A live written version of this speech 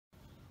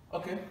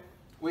Okay,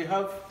 we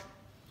have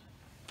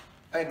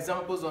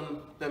examples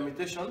on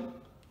permutation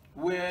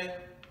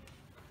where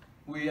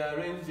we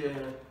arrange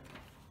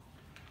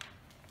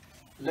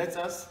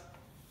letters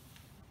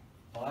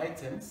or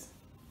items,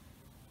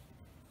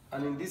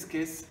 and in this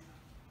case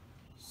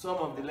some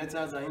of the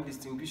letters are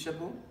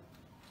indistinguishable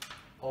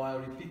or are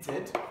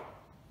repeated.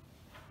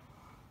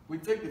 We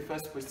take the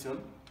first question.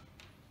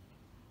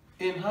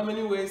 In how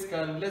many ways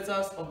can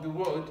letters of the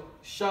word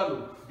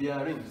shallow be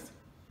arranged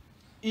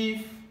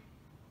if,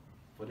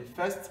 for the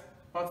first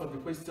part of the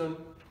question,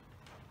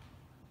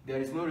 there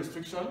is no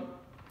restriction?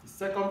 The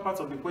second part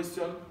of the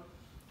question,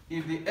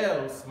 if the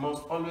else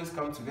must always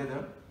come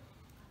together.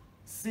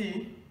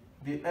 C,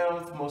 the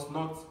else must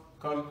not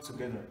come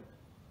together.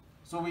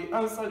 So we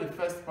answer the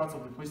first part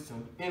of the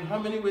question. In how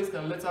many ways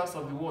can letters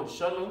of the word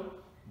shallow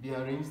be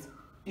arranged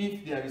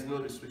if there is no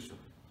restriction?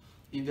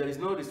 If there is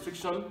no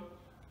restriction,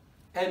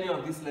 any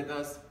of these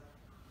letters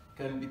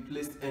can be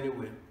placed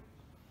anywhere.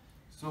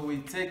 So we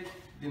take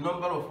the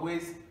number of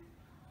ways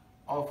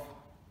of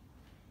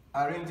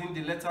arranging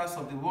the letters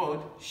of the word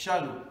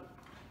shallow.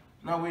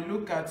 Now we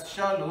look at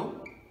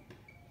shallow.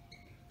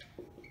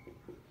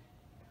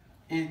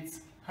 It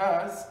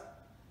has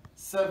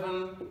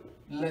 7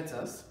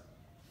 letters,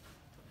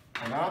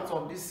 and out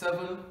of these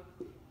 7,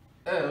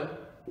 L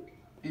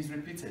is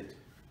repeated.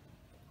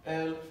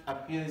 L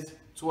appears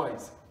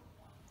twice.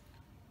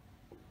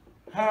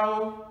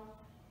 How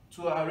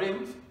to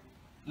arrange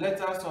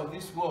letters of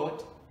this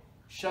word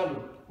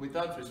shallow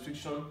without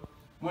restriction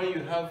when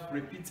you have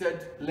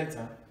repeated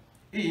letter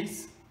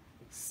is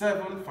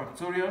 7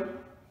 factorial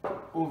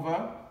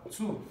over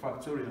 2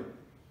 factorial.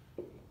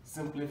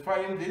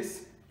 Simplifying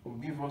this will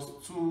give us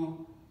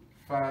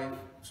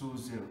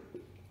 2520.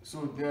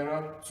 So there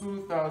are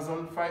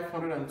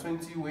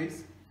 2,520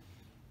 ways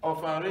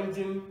of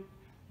arranging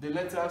the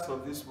letters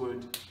of this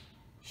word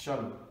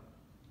shallow.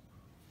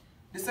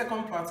 The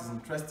second part is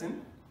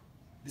interesting.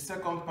 The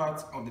second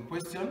part of the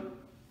question.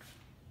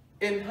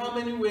 In how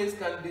many ways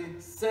can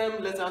the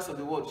same letters of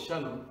the word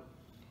shallow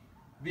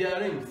be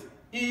arranged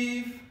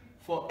if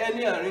for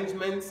any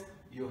arrangement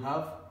you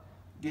have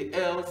the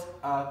else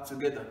are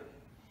together?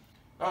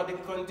 Now the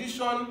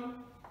condition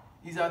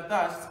is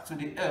attached to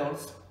the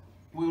else.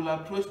 We will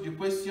approach the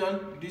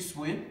question this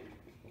way.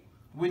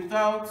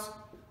 Without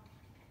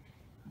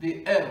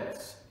the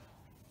else,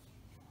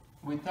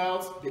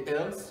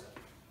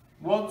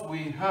 what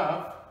we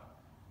have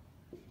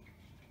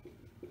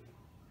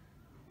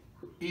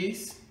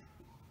is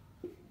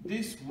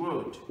this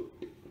word.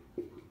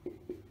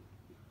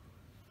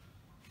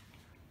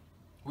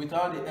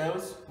 Without the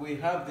else, we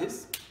have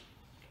this,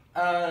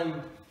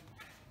 and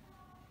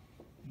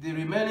the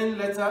remaining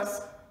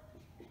letters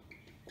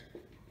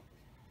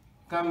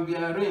can be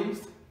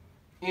arranged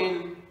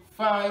in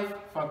 5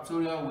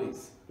 factorial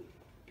ways.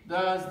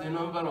 That's the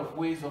number of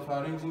ways of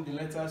arranging the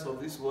letters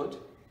of this word.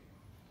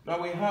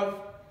 Now we have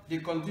the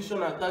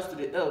condition attached to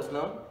the else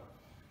now.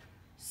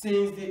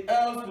 Since the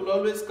else will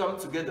always come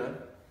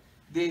together,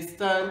 they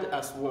stand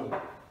as one.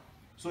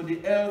 So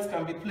the else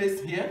can be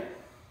placed here,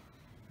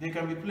 they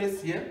can be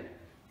placed here,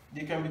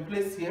 they can be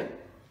placed here,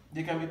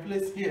 they can be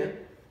placed here,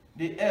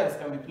 the else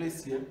can be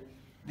placed here,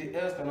 the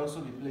else can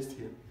also be placed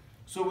here.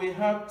 So we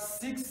have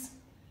 6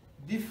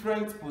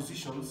 different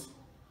positions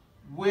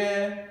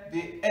where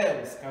the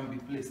else can be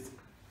placed.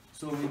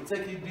 So we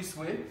take it this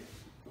way.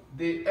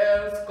 The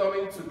else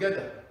coming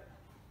together.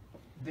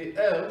 The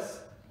else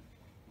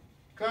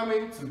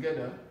coming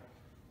together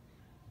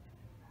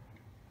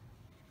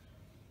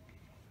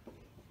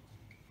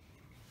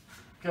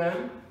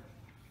can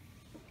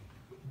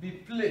be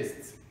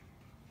placed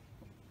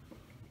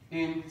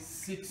in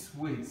 6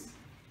 ways,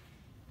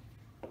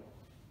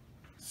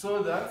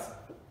 so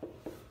that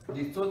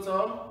the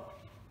total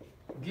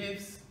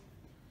gives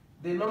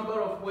the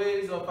number of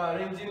ways of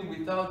arranging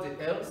without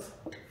the else,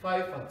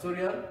 5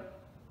 factorial,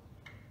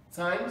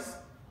 times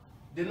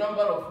the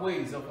number of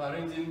ways of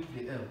arranging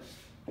the else.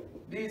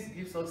 This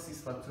gives us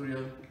 6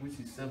 factorial, which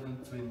is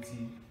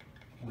 720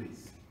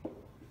 ways.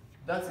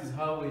 That is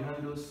how we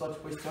handle such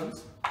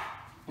questions.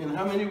 In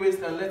how many ways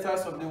can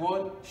letters of the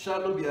word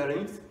shallow be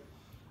arranged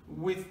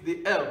with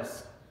the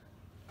else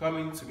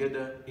coming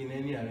together in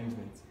any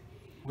arrangement?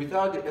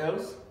 Without the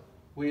else,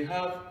 we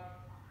have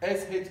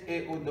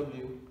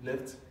SHAOW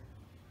left,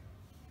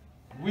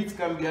 which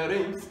can be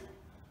arranged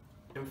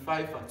in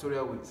 5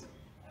 factorial ways.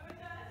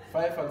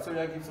 5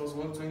 factorial gives us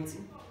 120.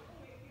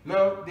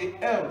 Now the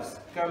else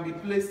can be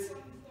placed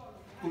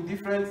in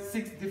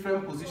 6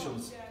 different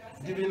positions,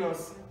 giving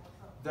us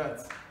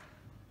that.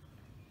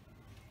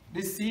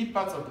 The C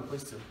part of the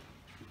question.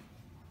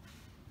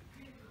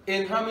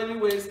 In how many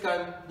ways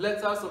can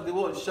letters of the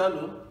word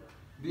shallow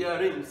be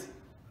arranged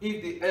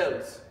if the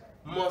else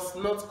must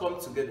not come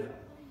together?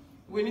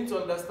 We need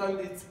to understand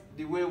it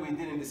the way we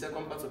did in the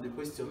second part of the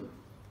question.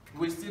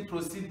 We still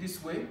proceed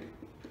this way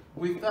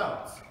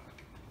without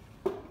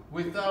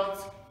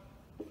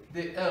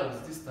the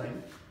else this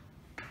time.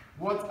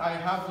 What I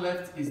have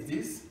left is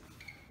this,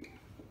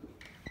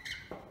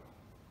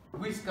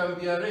 which can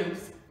be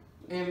arranged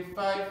in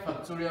 5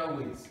 factorial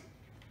ways.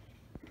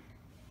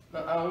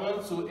 Now I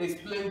want to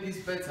explain this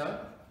better.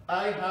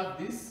 I have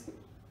this,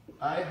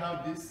 I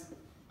have this,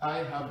 I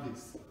have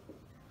this.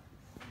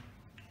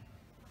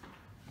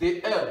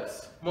 The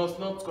L's must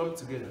not come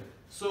together.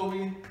 So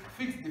we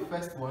fix the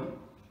first one.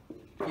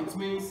 It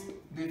means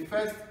the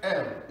first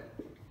L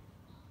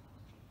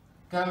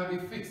can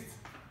be fixed.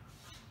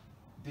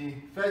 The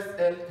first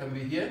L can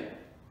be here,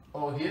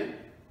 or here,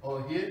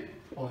 or here,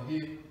 or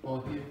here,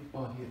 or here,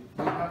 or here.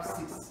 We have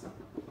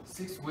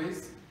six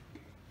ways.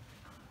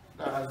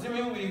 Now,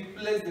 assuming we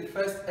place the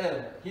first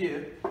L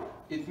here,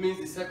 it means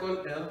the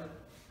second L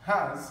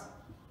has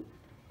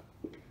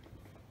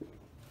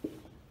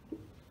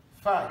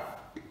 5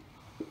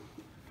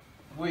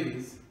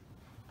 ways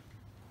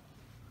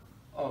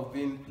of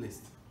being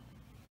placed.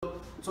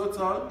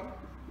 Total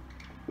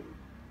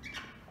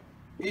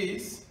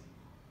is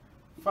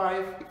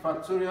 5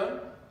 factorial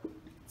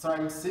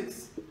times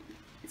 6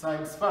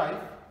 times 5.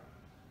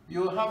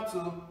 You have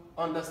to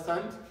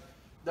understand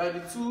that the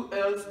two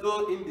L's,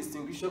 though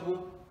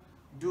indistinguishable,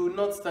 do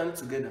not stand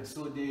together.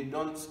 So they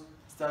don't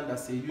stand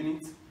as a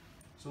unit.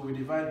 So we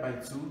divide by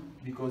 2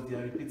 because they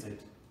are repeated.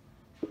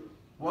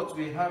 What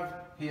we have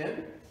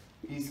here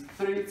is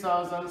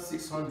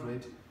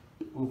 3,600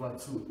 over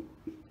 2.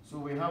 So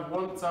we have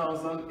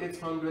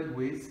 1,800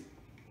 ways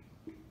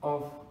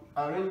of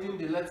arranging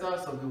the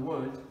letters of the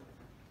word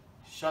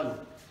shallow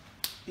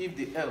if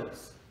the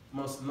L's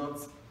must not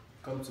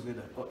come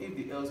together, or if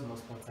the L's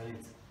must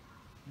alternate.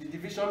 The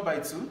division by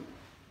 2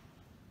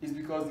 is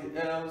because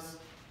the L's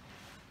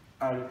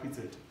are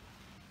repeated.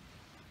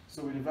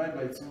 So we divide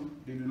by 2,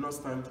 they do not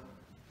stand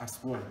as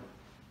one.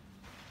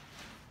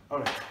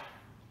 Alright.